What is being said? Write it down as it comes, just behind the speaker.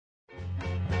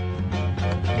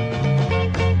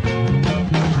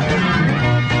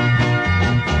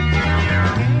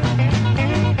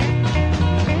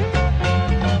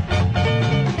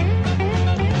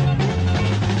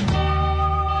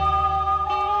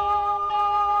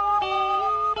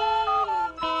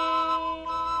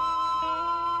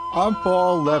I'm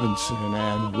Paul Levinson,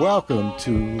 and welcome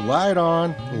to Light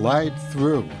On, Light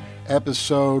Through,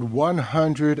 episode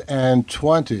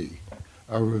 120,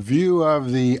 a review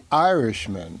of The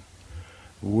Irishman,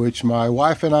 which my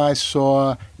wife and I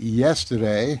saw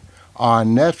yesterday on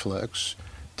Netflix.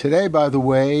 Today, by the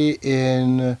way,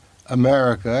 in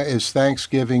America is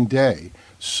Thanksgiving Day,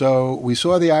 so we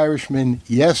saw The Irishman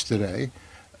yesterday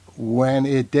when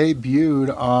it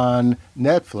debuted on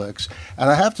Netflix. And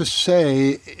I have to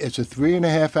say, it's a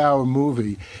 3.5-hour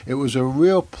movie. It was a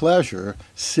real pleasure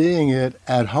seeing it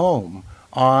at home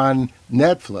on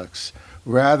Netflix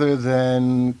rather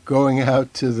than going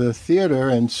out to the theater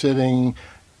and sitting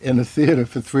in a theater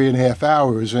for 3.5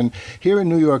 hours. And here in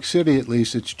New York City, at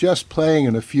least, it's just playing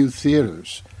in a few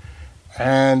theaters.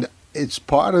 And it's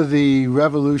part of the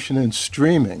revolution in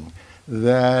streaming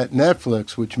that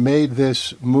Netflix, which made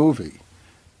this movie,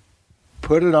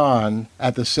 put it on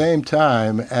at the same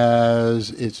time as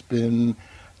it's been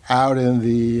out in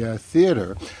the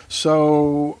theater.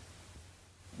 So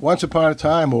once upon a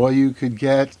time, all you could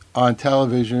get on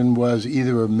television was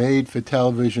either a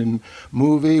made-for-television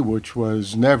movie, which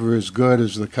was never as good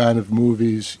as the kind of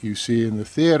movies you see in the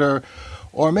theater,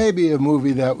 or maybe a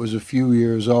movie that was a few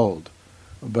years old.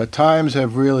 But times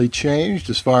have really changed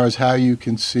as far as how you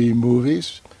can see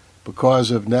movies because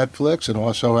of Netflix and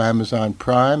also Amazon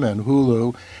Prime and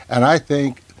Hulu, and I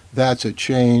think that's a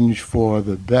change for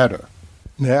the better.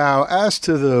 Now, as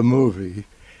to the movie,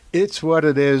 It's What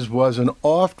It Is was an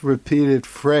oft-repeated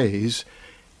phrase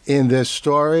in this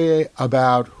story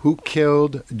about who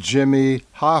killed Jimmy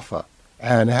Hoffa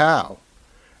and how.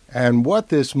 And what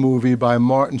this movie by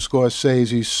Martin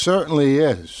Scorsese certainly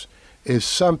is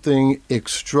something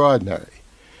extraordinary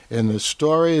in the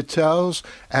story it tells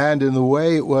and in the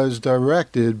way it was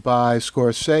directed by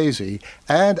Scorsese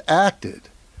and acted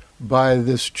by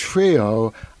this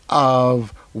trio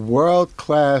of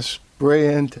world-class,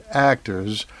 brilliant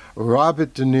actors,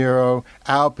 Robert De Niro,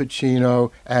 Al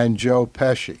Pacino, and Joe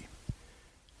Pesci.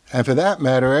 And for that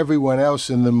matter, everyone else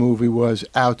in the movie was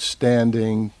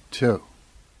outstanding too.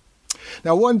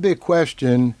 Now, one big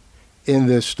question in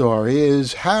this story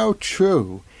is how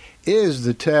true is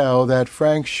the tale that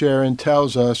Frank Sheeran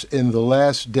tells us in the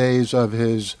last days of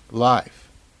his life?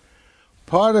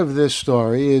 Part of this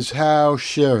story is how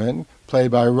Sheeran,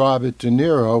 played by Robert De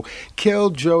Niro,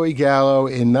 killed Joey Gallo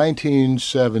in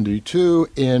 1972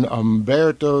 in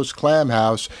Umberto's Clam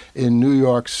House in New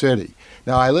York City.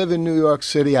 Now, I live in New York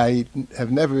City. I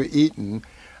have never eaten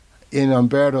in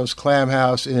Umberto's Clam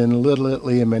House in Little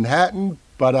Italy in Manhattan,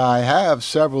 but I have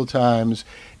several times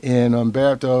in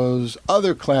Umberto's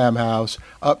other clam house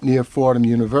up near Fordham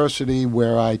University,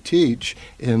 where I teach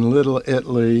in Little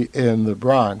Italy in the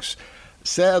Bronx.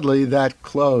 Sadly, that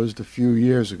closed a few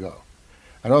years ago.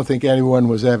 I don't think anyone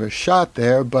was ever shot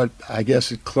there, but I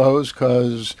guess it closed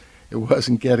because it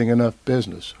wasn't getting enough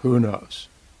business. Who knows?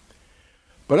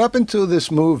 But up until this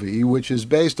movie, which is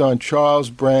based on Charles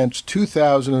Brandt's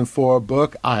 2004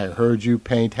 book, I Heard You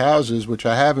Paint Houses, which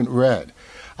I haven't read,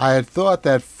 I had thought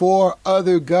that 4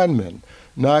 other gunmen,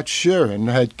 not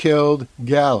Sheeran, had killed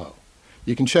Gallo.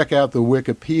 You can check out the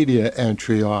Wikipedia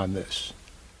entry on this.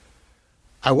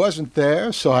 I wasn't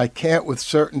there, so I can't with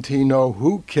certainty know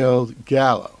who killed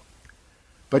Gallo.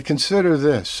 But consider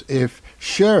this: if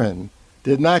Sheeran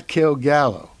did not kill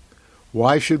Gallo,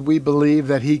 why should we believe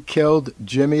that he killed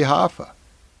Jimmy Hoffa?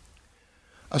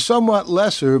 A somewhat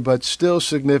lesser but still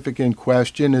significant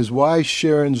question is why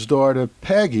Sheeran's daughter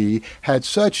Peggy had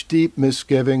such deep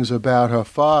misgivings about her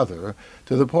father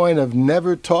to the point of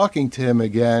never talking to him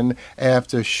again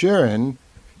after Sheeran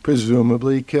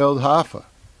presumably killed Hoffa.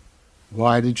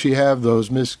 Why did she have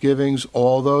those misgivings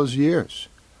all those years?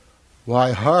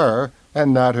 Why her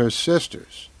and not her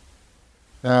sisters?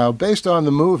 Now, based on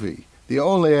the movie, the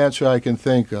only answer I can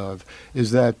think of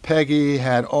is that Peggy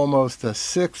had almost a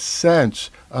sixth sense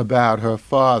about her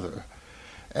father.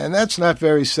 And that's not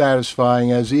very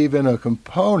satisfying as even a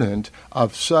component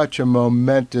of such a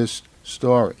momentous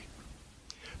story.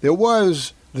 There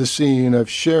was the scene of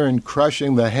Sheeran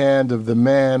crushing the hand of the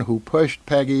man who pushed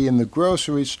Peggy in the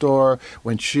grocery store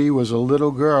when she was a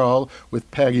little girl,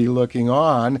 with Peggy looking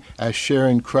on as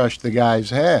Sheeran crushed the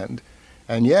guy's hand.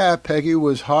 And yeah, Peggy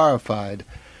was horrified.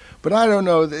 But I don't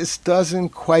know, this doesn't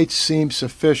quite seem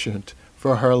sufficient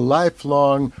for her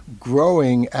lifelong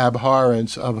growing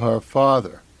abhorrence of her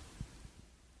father.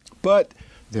 But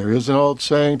there is an old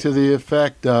saying to the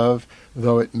effect of,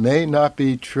 though it may not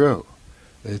be true,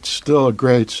 it's still a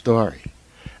great story.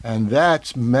 And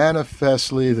that's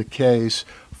manifestly the case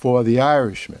for The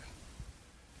Irishman.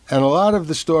 And a lot of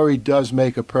the story does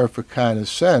make a perfect kind of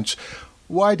sense.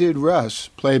 Why did Russ,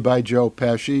 played by Joe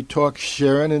Pesci, talk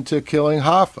Sharon into killing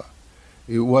Hoffa?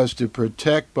 It was to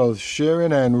protect both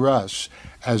Sharon and Russ,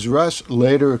 as Russ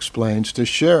later explains to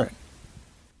Sharon.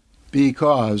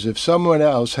 Because if someone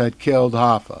else had killed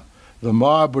Hoffa, the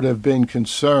mob would have been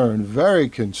concerned, very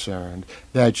concerned,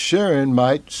 that Sharon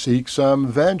might seek some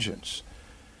vengeance.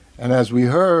 And as we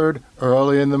heard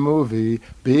early in the movie,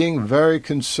 being very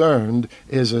concerned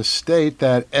is a state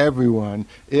that everyone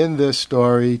in this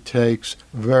story takes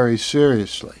very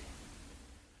seriously.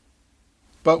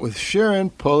 But with Sharon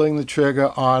pulling the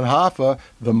trigger on Hoffa,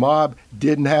 the mob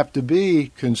didn't have to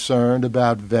be concerned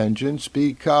about vengeance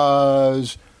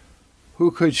because who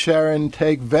could Sharon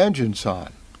take vengeance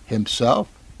on? Himself?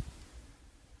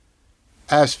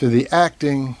 As for the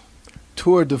acting,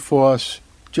 tour de force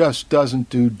just doesn't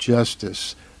do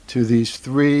justice to these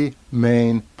three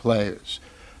main players.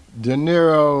 De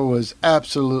Niro was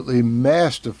absolutely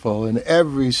masterful in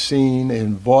every scene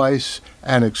in voice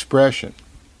and expression.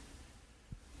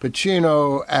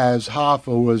 Pacino as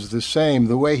Hoffa was the same.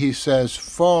 The way he says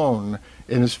phone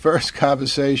in his first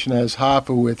conversation as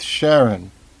Hoffa with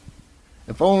Sharon.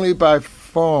 If only by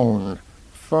phone.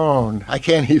 I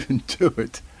can't even do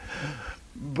it.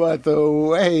 But the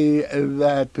way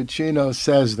that Pacino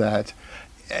says that,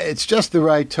 it's just the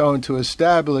right tone to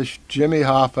establish Jimmy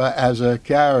Hoffa as a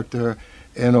character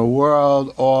in a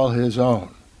world all his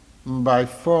own. By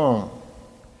phone.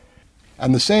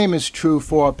 And the same is true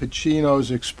for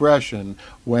Pacino's expression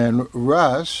when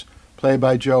Russ, played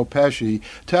by Joe Pesci,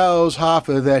 tells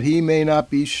Hoffa that he may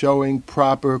not be showing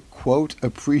proper, quote,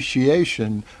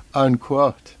 appreciation,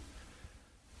 unquote.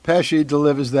 Pesci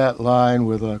delivers that line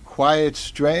with a quiet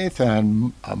strength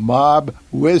and a mob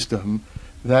wisdom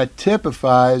that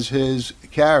typifies his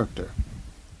character.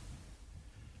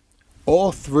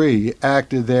 All three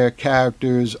acted their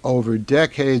characters over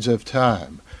decades of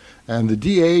time, and the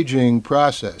de-aging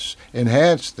process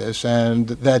enhanced this, and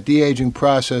that de-aging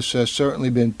process has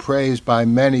certainly been praised by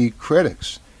many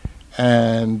critics,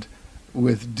 and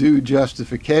with due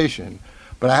justification.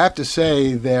 But I have to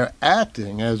say their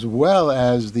acting, as well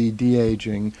as the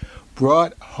de-aging,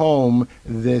 brought home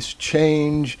this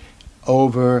change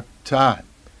over time.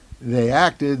 They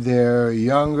acted their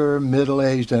younger,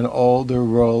 middle-aged, and older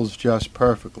roles just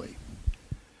perfectly.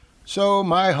 So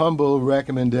my humble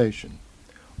recommendation: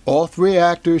 all three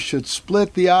actors should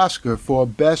split the Oscar for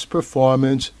Best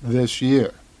Performance this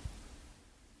year.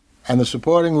 And the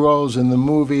supporting roles in the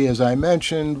movie, as I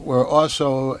mentioned, were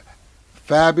also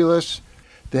fabulous.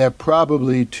 They're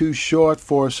probably too short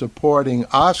for supporting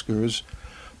Oscars,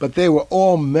 but they were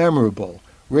all memorable,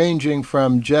 ranging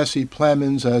from Jesse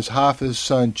Plemons as Hoffa's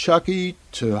son Chucky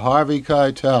to Harvey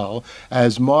Keitel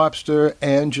as mobster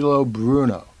Angelo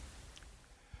Bruno.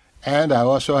 And I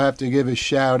also have to give a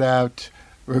shout-out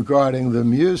regarding the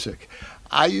music.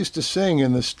 I used to sing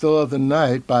in the Still of the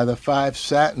Night by the Five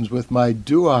Satins with my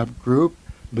doo-wop group,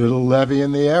 Little Levy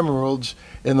and the Emeralds,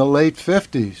 in the late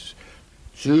 50s.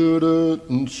 Shoot-it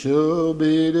and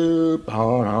shoo-be-doo,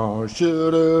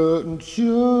 shoot-it and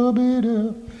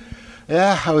shoo-be-doo.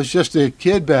 Yeah, I was just a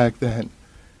kid back then.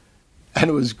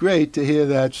 And it was great to hear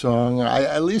that song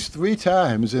at least 3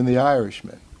 times in The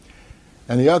Irishman.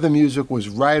 And the other music was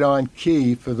right on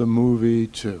key for the movie,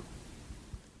 too.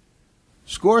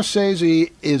 Scorsese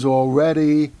is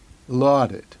already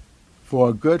lauded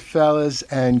for Goodfellas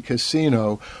and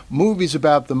Casino, movies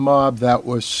about the mob that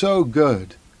were so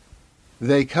good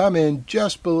they come in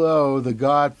just below the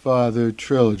Godfather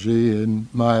trilogy, in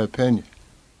my opinion.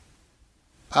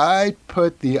 I'd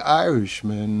put The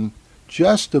Irishman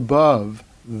just above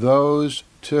those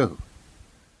two.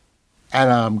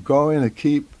 And I'm going to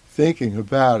keep thinking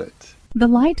about it. The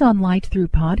Light on Light Through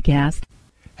podcast.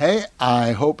 Hey,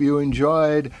 I hope you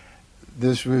enjoyed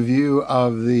this review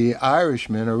of The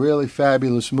Irishman, a really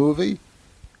fabulous movie.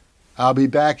 I'll be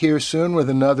back here soon with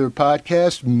another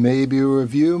podcast, maybe a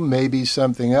review, maybe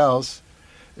something else.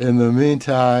 In the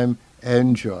meantime,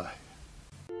 enjoy.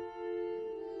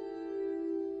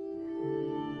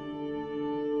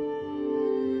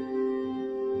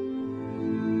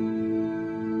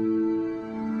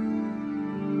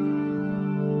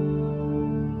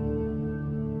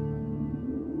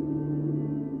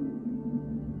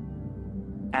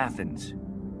 Athens,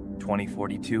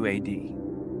 2042 AD.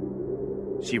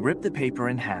 She ripped the paper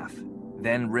in half,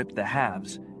 then ripped the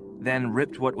halves, then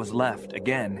ripped what was left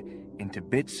again into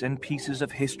bits and pieces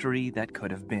of history that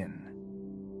could have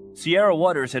been. Sierra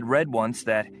Waters had read once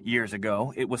that, years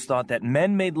ago, it was thought that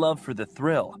men made love for the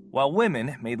thrill, while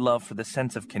women made love for the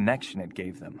sense of connection it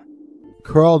gave them.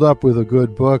 Curled Up with a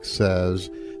Good Book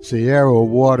says, Sierra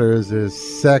Waters is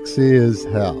sexy as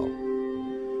hell.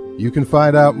 You can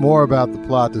find out more about The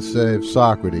Plot to Save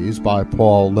Socrates by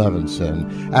Paul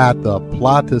Levinson at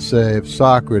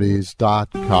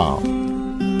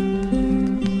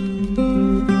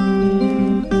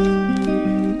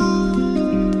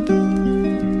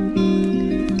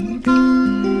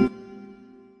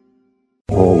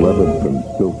Paul Levinson's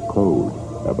Silk Code,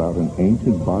 about an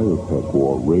ancient biotech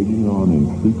war raging on in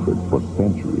secret for